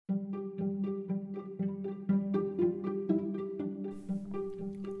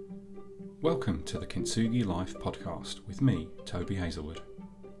Welcome to the Kintsugi Life podcast with me, Toby Hazelwood.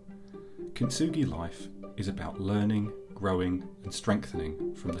 Kintsugi Life is about learning, growing and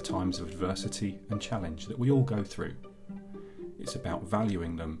strengthening from the times of adversity and challenge that we all go through. It's about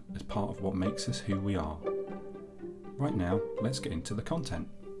valuing them as part of what makes us who we are. Right now, let's get into the content.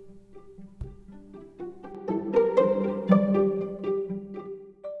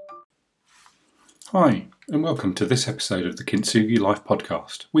 Hi, and welcome to this episode of the Kintsugi Life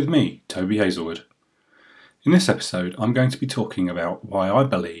podcast with me, Toby Hazelwood. In this episode, I'm going to be talking about why I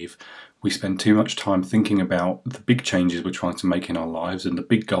believe we spend too much time thinking about the big changes we're trying to make in our lives and the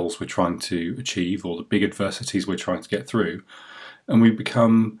big goals we're trying to achieve or the big adversities we're trying to get through, and we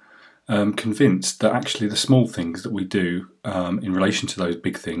become convinced that actually the small things that we do in relation to those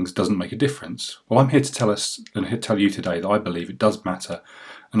big things doesn't make a difference. Well, I'm here to tell you today that I believe it does matter,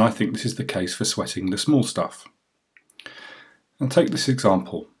 and I think this is the case for sweating the small stuff. And take this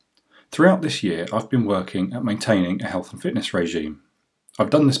example. Throughout this year, I've been working at maintaining a health and fitness regime. I've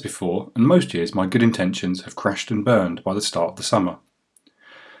done this before, and most years my good intentions have crashed and burned by the start of the summer.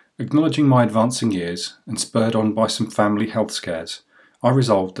 Acknowledging my advancing years and spurred on by some family health scares, I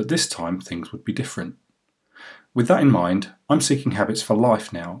resolved that this time things would be different. With that in mind, I'm seeking habits for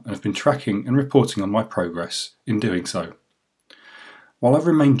life now and have been tracking and reporting on my progress in doing so. While I've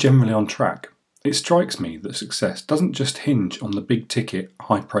remained generally on track, it strikes me that success doesn't just hinge on the big ticket,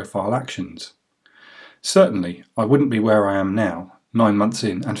 high profile actions. Certainly, I wouldn't be where I am now, 9 months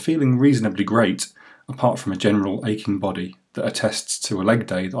in, and feeling reasonably great, apart from a general aching body that attests to a leg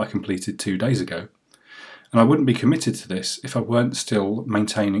day that I completed 2 days ago. And I wouldn't be committed to this if I weren't still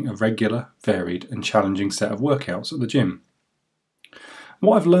maintaining a regular, varied and challenging set of workouts at the gym.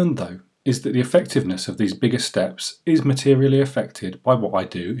 What I've learned though is that the effectiveness of these bigger steps is materially affected by what I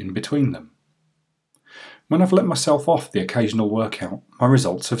do in between them. When I've let myself off the occasional workout, my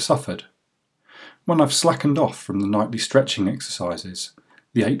results have suffered. When I've slackened off from the nightly stretching exercises,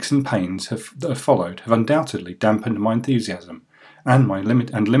 the aches and pains that have followed have undoubtedly dampened my enthusiasm and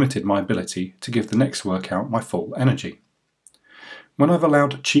limited my ability to give the next workout my full energy. When I've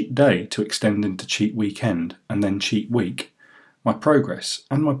allowed cheat day to extend into cheat weekend and then cheat week, my progress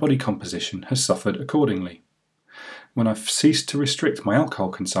and my body composition has suffered accordingly. When I've ceased to restrict my alcohol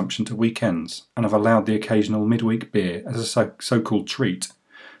consumption to weekends and have allowed the occasional midweek beer as a so-called treat,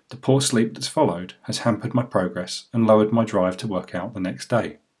 the poor sleep that's followed has hampered my progress and lowered my drive to work out the next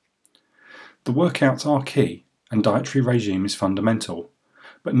day. The workouts are key and dietary regime is fundamental,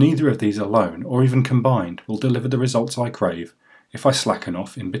 but neither of these alone or even combined will deliver the results I crave if I slacken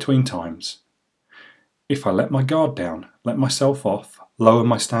off in between times. If I let my guard down, let myself off, lower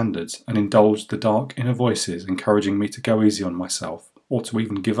my standards and indulge the dark inner voices encouraging me to go easy on myself or to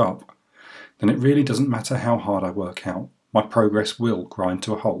even give up, then it really doesn't matter how hard I work out, my progress will grind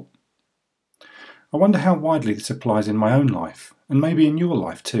to a halt. I wonder how widely this applies in my own life and maybe in your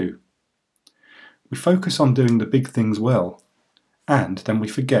life too. We focus on doing the big things well, and then we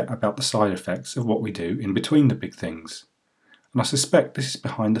forget about the side effects of what we do in between the big things. And I suspect this is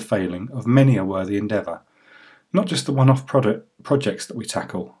behind the failing of many a worthy endeavour, not just the one-off projects that we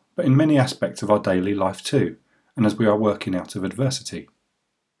tackle, but in many aspects of our daily life too, and as we are working out of adversity.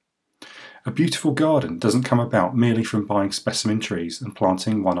 A beautiful garden doesn't come about merely from buying specimen trees and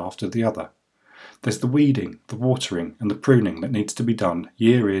planting one after the other. There's the weeding, the watering and the pruning that needs to be done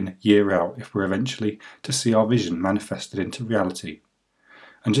year in, year out if we're eventually to see our vision manifested into reality.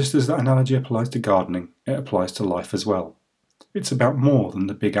 And just as that analogy applies to gardening, it applies to life as well. It's about more than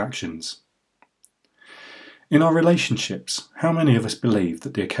the big actions. In our relationships, how many of us believe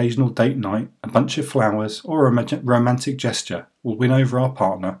that the occasional date night, a bunch of flowers or a romantic gesture will win over our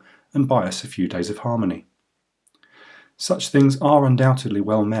partner and buy us a few days of harmony? Such things are undoubtedly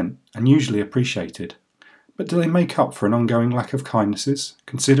well meant and usually appreciated, but do they make up for an ongoing lack of kindnesses,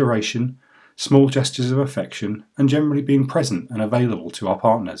 consideration, small gestures of affection, and generally being present and available to our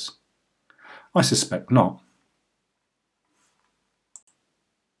partners? I suspect not.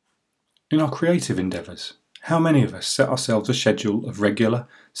 In our creative endeavours, how many of us set ourselves a schedule of regular,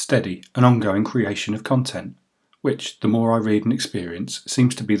 steady, and ongoing creation of content, which, the more I read and experience,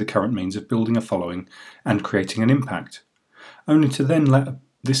 seems to be the current means of building a following and creating an impact, only to then let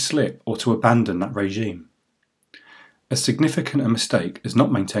this slip or to abandon that regime? As significant a mistake as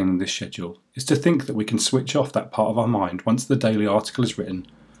not maintaining this schedule is to think that we can switch off that part of our mind once the daily article is written,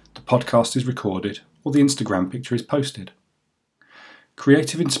 the podcast is recorded, or the Instagram picture is posted.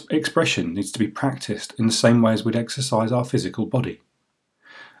 Creative expression needs to be practiced in the same way as we'd exercise our physical body.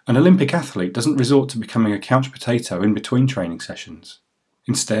 An Olympic athlete doesn't resort to becoming a couch potato in between training sessions.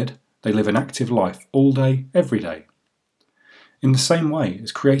 Instead, they live an active life all day, every day. In the same way,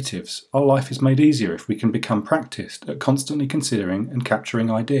 as creatives, our life is made easier if we can become practiced at constantly considering and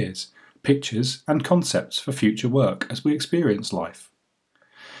capturing ideas, pictures, and concepts for future work as we experience life.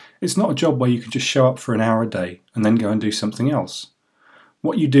 It's not a job where you can just show up for an hour a day and then go and do something else.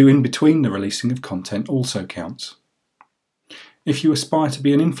 What you do in between the releasing of content also counts. If you aspire to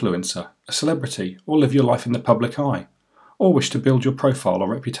be an influencer, a celebrity, or live your life in the public eye, or wish to build your profile or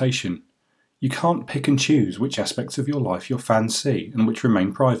reputation, you can't pick and choose which aspects of your life your fans see and which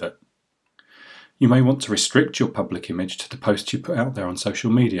remain private. You may want to restrict your public image to the posts you put out there on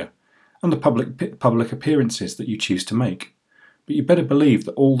social media and the public appearances that you choose to make, but you better believe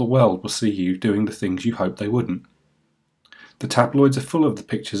that all the world will see you doing the things you hoped they wouldn't. The tabloids are full of the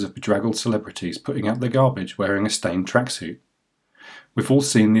pictures of bedraggled celebrities putting out their garbage wearing a stained tracksuit. We've all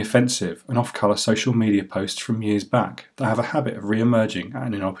seen the offensive and off-colour social media posts from years back that have a habit of re-emerging at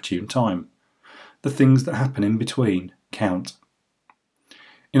an inopportune time. The things that happen in between count.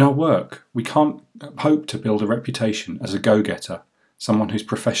 In our work, we can't hope to build a reputation as a go-getter, someone who's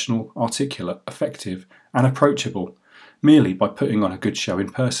professional, articulate, effective, and approachable, merely by putting on a good show in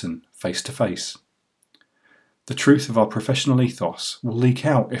person, face to face. The truth of our professional ethos will leak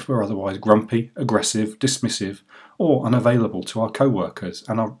out if we're otherwise grumpy, aggressive, dismissive, or unavailable to our co-workers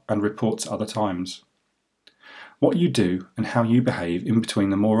and reports at other times. What you do and how you behave in between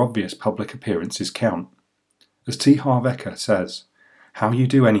the more obvious public appearances count. As T. Harv Eker says, how you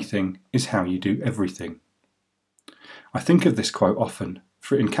do anything is how you do everything. I think of this quote often,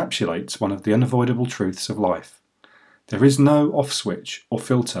 for it encapsulates one of the unavoidable truths of life. There is no off switch or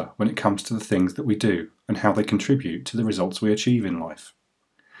filter when it comes to the things that we do and how they contribute to the results we achieve in life.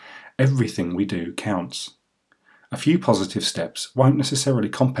 Everything we do counts. A few positive steps won't necessarily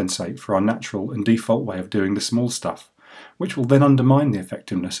compensate for our natural and default way of doing the small stuff, which will then undermine the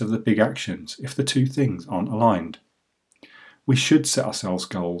effectiveness of the big actions if the two things aren't aligned. We should set ourselves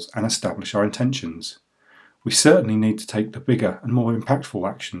goals and establish our intentions. We certainly need to take the bigger and more impactful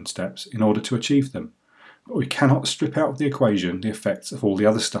action steps in order to achieve them, but we cannot strip out of the equation the effects of all the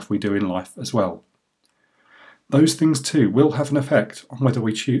other stuff we do in life as well. Those things too will have an effect on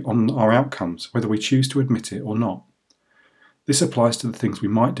on our outcomes, whether we choose to admit it or not. This applies to the things we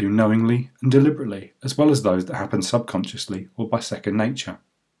might do knowingly and deliberately, as well as those that happen subconsciously or by second nature.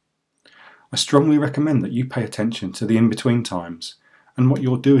 I strongly recommend that you pay attention to the in-between times and what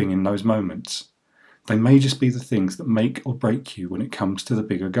you're doing in those moments. They may just be the things that make or break you when it comes to the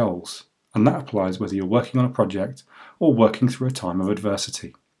bigger goals, and that applies whether you're working on a project or working through a time of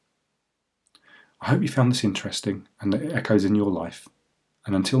adversity. I hope you found this interesting and that it echoes in your life.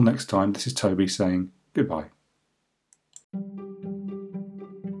 And until next time, this is Toby saying goodbye.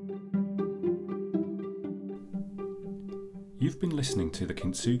 You've been listening to the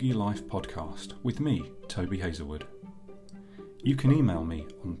Kintsugi Life podcast with me, Toby Hazelwood. You can email me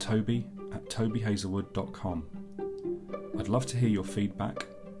on toby@tobyhazelwood.com. I'd love to hear your feedback.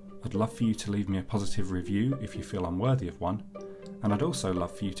 I'd love for you to leave me a positive review if you feel I'm worthy of one. And I'd also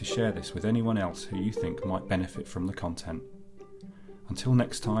love for you to share this with anyone else who you think might benefit from the content. Until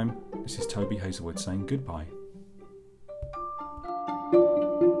next time, this is Toby Hazelwood saying goodbye.